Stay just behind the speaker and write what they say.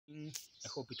I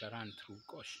hope it ran through.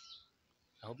 Gosh,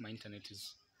 I hope my internet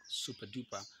is super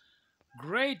duper.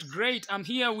 Great, great. I'm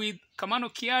here with Kamano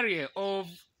Kiarie of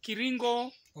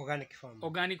Kiringo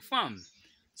Organic Farm.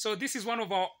 So this is one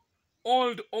of our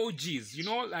old OGs,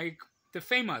 like the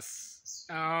famous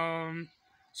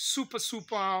super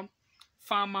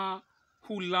farmer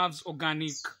who loves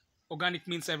organic. Organic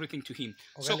means everything to him.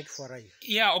 Organic for life.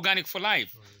 Yeah, organic for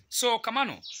life. So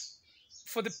Kamano,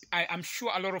 I'm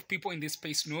sure a lot of people in this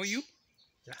space know you.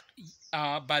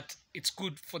 Yeah. But it's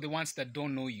good for the ones that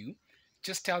don't know you.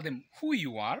 Just tell them who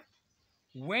you are,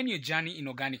 when your journey in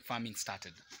organic farming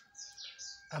started.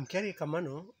 I'm Kiarie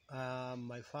Kamano.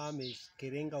 My farm is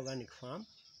Kiringo Organic Farm.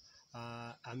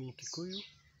 I'm in Kikuyu,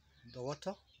 the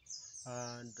water,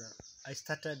 and I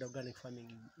started organic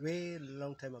farming way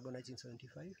long time ago,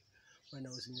 1975, when I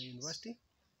was in the university.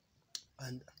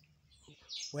 And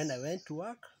when I went to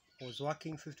work, I was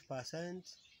working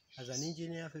 50% as an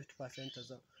engineer, 50%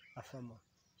 as a farmer.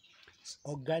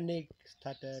 Organic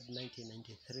started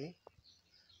 1993.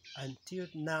 Until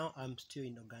now, I'm still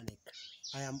in organic.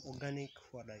 I am organic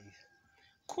for life.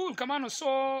 Cool, Kamano.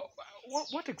 So,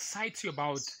 what excites you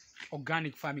about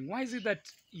organic farming? Why is it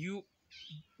that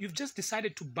you've just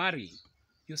decided to bury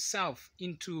yourself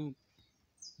into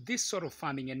this sort of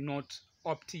farming and not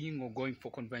opting or going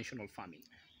for conventional farming?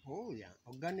 Oh yeah,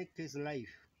 organic is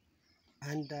life,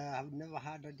 and I've never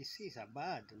had a disease, a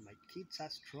bad. My kids are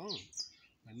strong.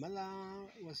 My mother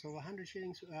was over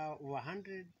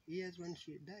 100 years when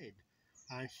she died,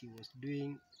 and she was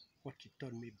doing what she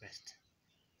taught me best: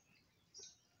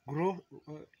 grow,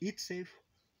 eat safe,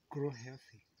 grow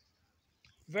healthy.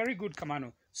 Very good,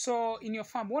 Kamano. So, in your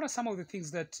farm, what are some of the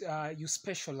things that you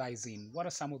specialize in? What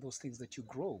are some of those things that you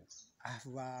grow? I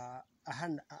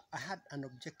had an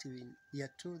objective in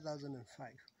year 2005.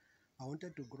 I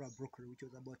wanted to grow a broccoli, which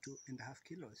was about 2.5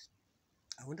 kilos.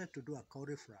 I wanted to do a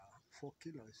cauliflower, 4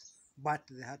 kilos, but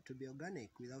they had to be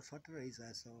organic without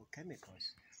fertilizers or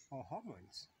chemicals or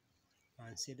hormones.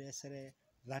 And seriously,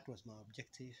 that was my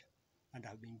objective, and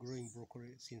I've been growing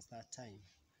broccoli since that time.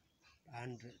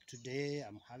 And today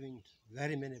I'm having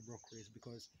very many broccolis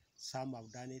because some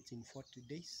have done it in 40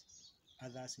 days,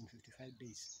 others in 55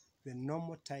 days. The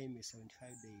normal time is 75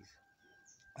 days.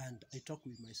 And I talk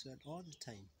with my soil all the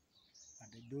time,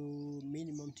 and I do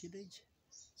minimum tillage,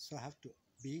 so I have to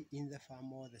be in the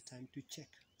farm all the time to check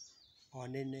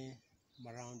on any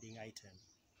surrounding item.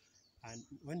 And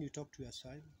when you talk to your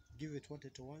soil, give it what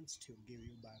it wants to give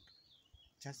you back.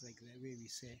 Just like the way we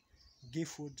say, give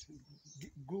food,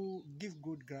 give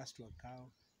good grass to a cow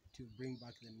to bring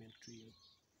back the milk to you.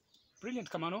 Brilliant,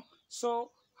 Kamano.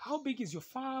 So, how big is your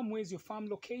farm? Where is your farm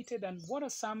located? And what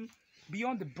are some,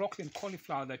 beyond the broccoli and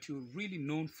cauliflower that you're really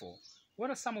known for,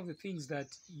 what are some of the things that,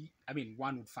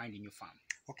 one would find in your farm?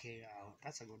 Okay,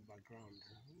 that's a good background.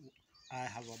 I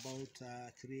have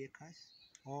about 3 acres,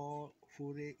 all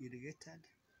fully irrigated.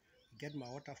 Get my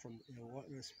water from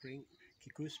the spring,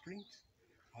 Kikuyu Springs.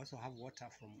 I also have water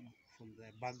from the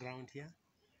background here,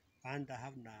 and I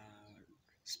have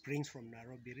springs from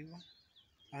Nairobi River,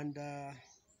 and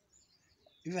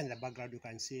even the background, you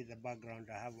can see the background.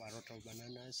 I have a lot of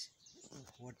bananas.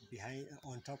 What behind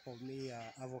on top of me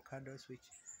are avocados, which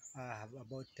I have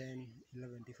about 10,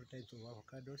 11 different types of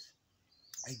avocados.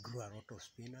 I grew a lot of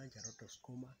spinach, a lot of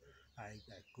skuma. I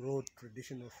grow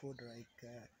traditional food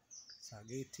like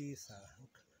spaghetti,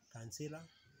 kansila,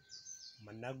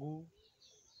 managu,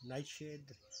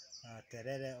 nightshade,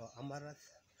 terere or amaranth.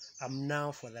 I'm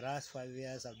now, for the last 5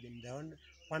 years, I've been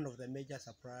one of the major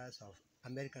suppliers of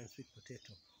American sweet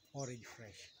potato, orange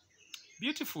fresh.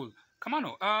 Beautiful.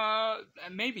 Kamano,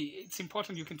 maybe it's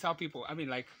important you can tell people,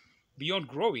 beyond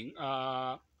growing,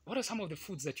 what are some of the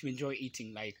foods that you enjoy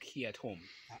eating, like here at home?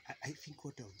 I think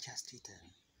what I've just eaten,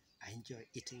 I enjoy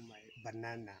eating my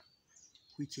banana,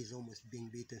 which is almost being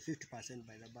beaten 50%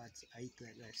 by the birds. I eat the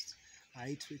rest. I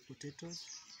eat sweet potatoes,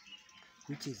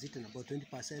 which is eaten about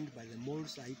 20% by the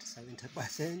moles. I eat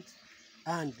 70%.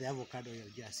 And the avocado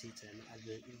you've just eaten,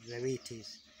 the way it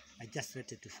is, I just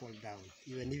let it to fall down.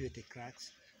 Even if it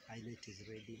cracks, I know it is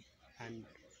ready, and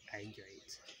I enjoy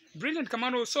it. Brilliant,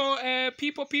 Kamano. So,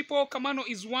 people, Kamano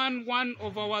is one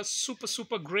of our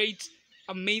super great,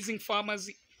 amazing farmers.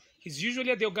 He's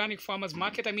usually at the organic farmers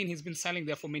market. He's been selling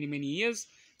there for many years.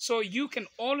 So you can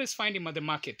always find him at the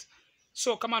market.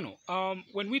 So, Kamano,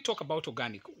 when we talk about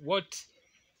organic,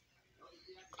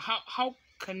 how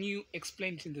can you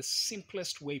explain it in the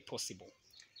simplest way possible?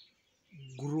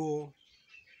 Grow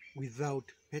without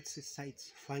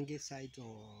pesticides, fungicides,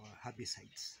 or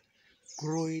herbicides.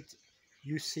 Grow it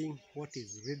using what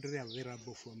is readily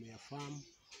available from your farm.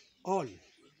 All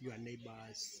your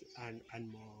neighbors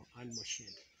and more shed.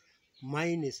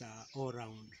 Mine is all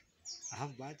round. I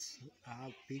have birds, I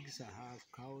have pigs, I have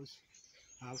cows,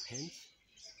 I have hens,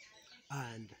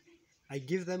 and I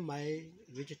give them my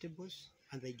vegetables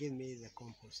and they give me the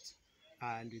compost.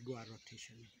 And we go a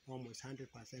rotation, almost 100%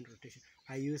 rotation.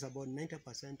 I use about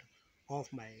 90% of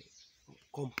my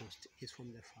compost is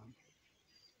from the farm.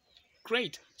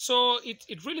 Great. So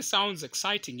it really sounds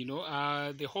exciting,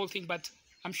 the whole thing. But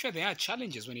I'm sure there are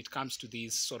challenges when it comes to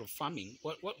these sort of farming.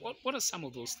 What are some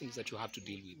of those things that you have to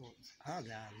deal with?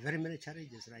 There are very many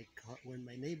challenges. Like when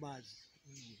my neighbors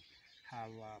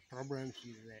have problems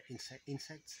with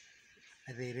insects,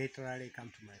 they regularly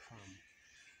come to my farm.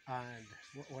 And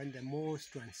when the moles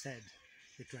transcend,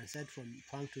 they transcend from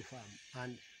farm to farm,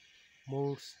 and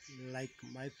moles like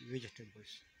my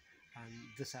vegetables, and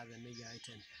these are the major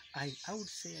items. I would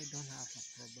say I don't have a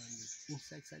problem with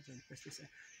insecticides and pesticides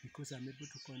because I'm able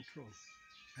to control.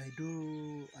 I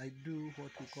do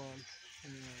what we call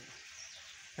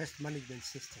pest management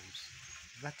systems.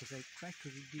 That is, I try to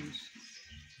reduce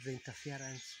the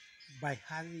interference by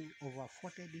having over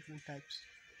 40 different types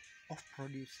of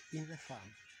produce in the farm,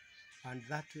 and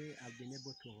that way I've been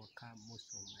able to overcome most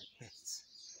of my pests.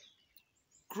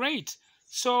 Great.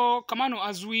 So, Kamano,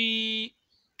 as we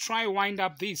try wind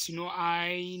up this,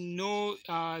 I know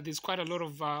there's quite a lot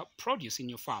of produce in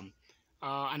your farm,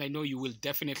 and I know you will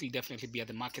definitely be at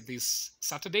the market this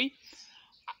Saturday.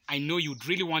 I know you'd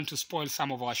really want to spoil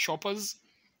some of our shoppers.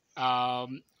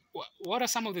 What are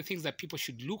some of the things that people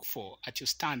should look for at your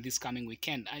stand this coming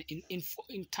weekend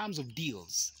in terms of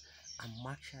deals? I'm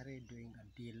actually doing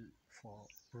a deal for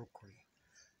broccoli.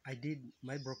 I did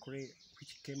my broccoli,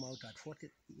 which came out at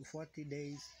 40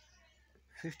 days,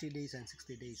 50 days, and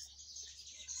 60 days.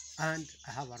 And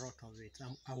I have a lot of it.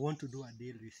 I want to do a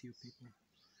deal with you people.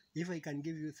 If I can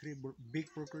give you 3 big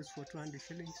broccolis for 200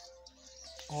 shillings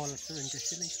or 70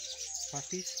 shillings per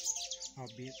piece, I'll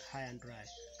be high and dry.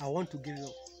 I want to give you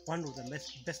one of the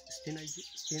best spinach,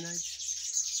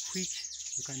 which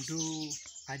you can do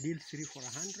a deal 3 for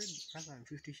 100 rather than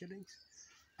 50 shillings.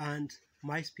 And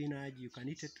my spinach, you can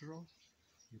eat it raw,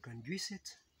 you can juice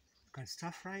it, you can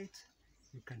stir fry it,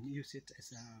 you can use it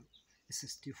as a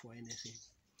stew for anything.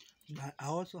 I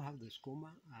also have the skuma,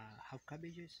 have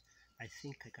cabbages. I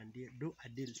think I can do a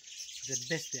deal, the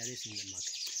best there is in the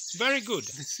market. Very good.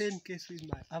 The same case with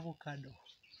my avocado.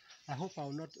 I hope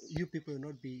you people will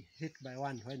not be hit by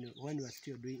one when you are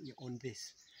still doing on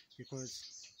this, because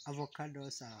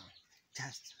avocados are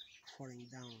just falling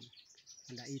down,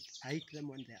 and I eat them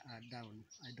when they are down.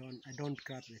 I don't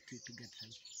grab the tree to get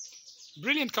them.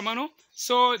 Brilliant, Kamano.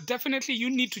 So definitely you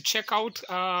need to check out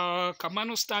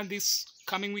Kamano stand this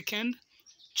coming weekend.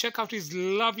 Check out his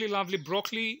lovely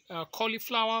broccoli,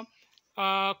 cauliflower.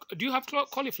 Do you have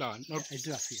cauliflower? No. I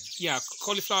do have few. Yeah,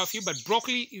 cauliflower few, but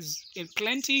broccoli is in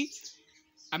plenty.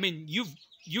 I mean,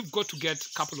 you've got to get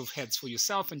a couple of heads for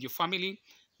yourself and your family.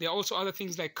 There are also other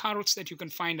things like carrots that you can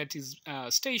find at his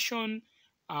station,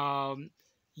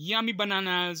 yummy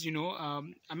bananas,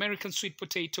 American sweet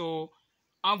potato,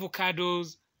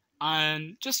 avocados,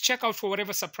 and just check out for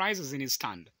whatever surprises in his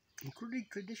stand. Including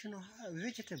traditional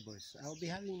vegetables. I'll be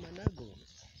having manago,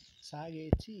 sage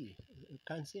tea,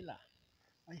 kansila.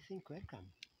 I think welcome.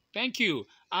 Thank you.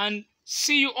 And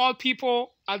see you all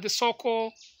people at the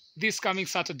Soko this coming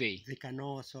Saturday. They can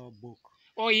also book.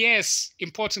 Oh yes,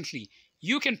 importantly,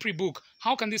 you can pre-book.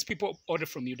 How can these people order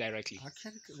from you directly?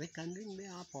 Actually, they can ring me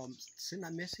up or send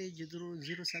a message through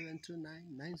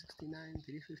 0729 969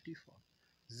 354.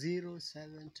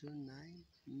 0729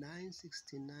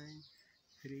 969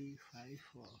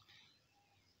 354.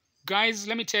 Guys,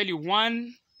 let me tell you,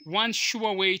 one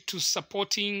sure way to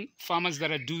supporting farmers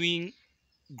that are doing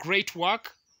great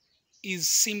work is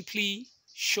simply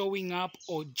showing up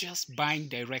or just buying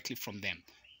directly from them.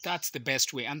 That's the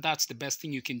best way, and that's the best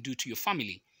thing you can do to your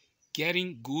family.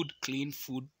 Getting good, clean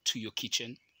food to your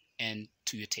kitchen and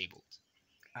to your table.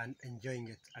 And enjoying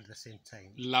it at the same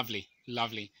time. Lovely.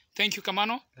 Thank you,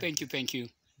 Kamano. Thank you.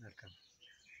 Welcome.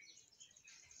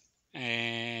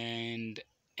 And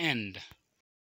end.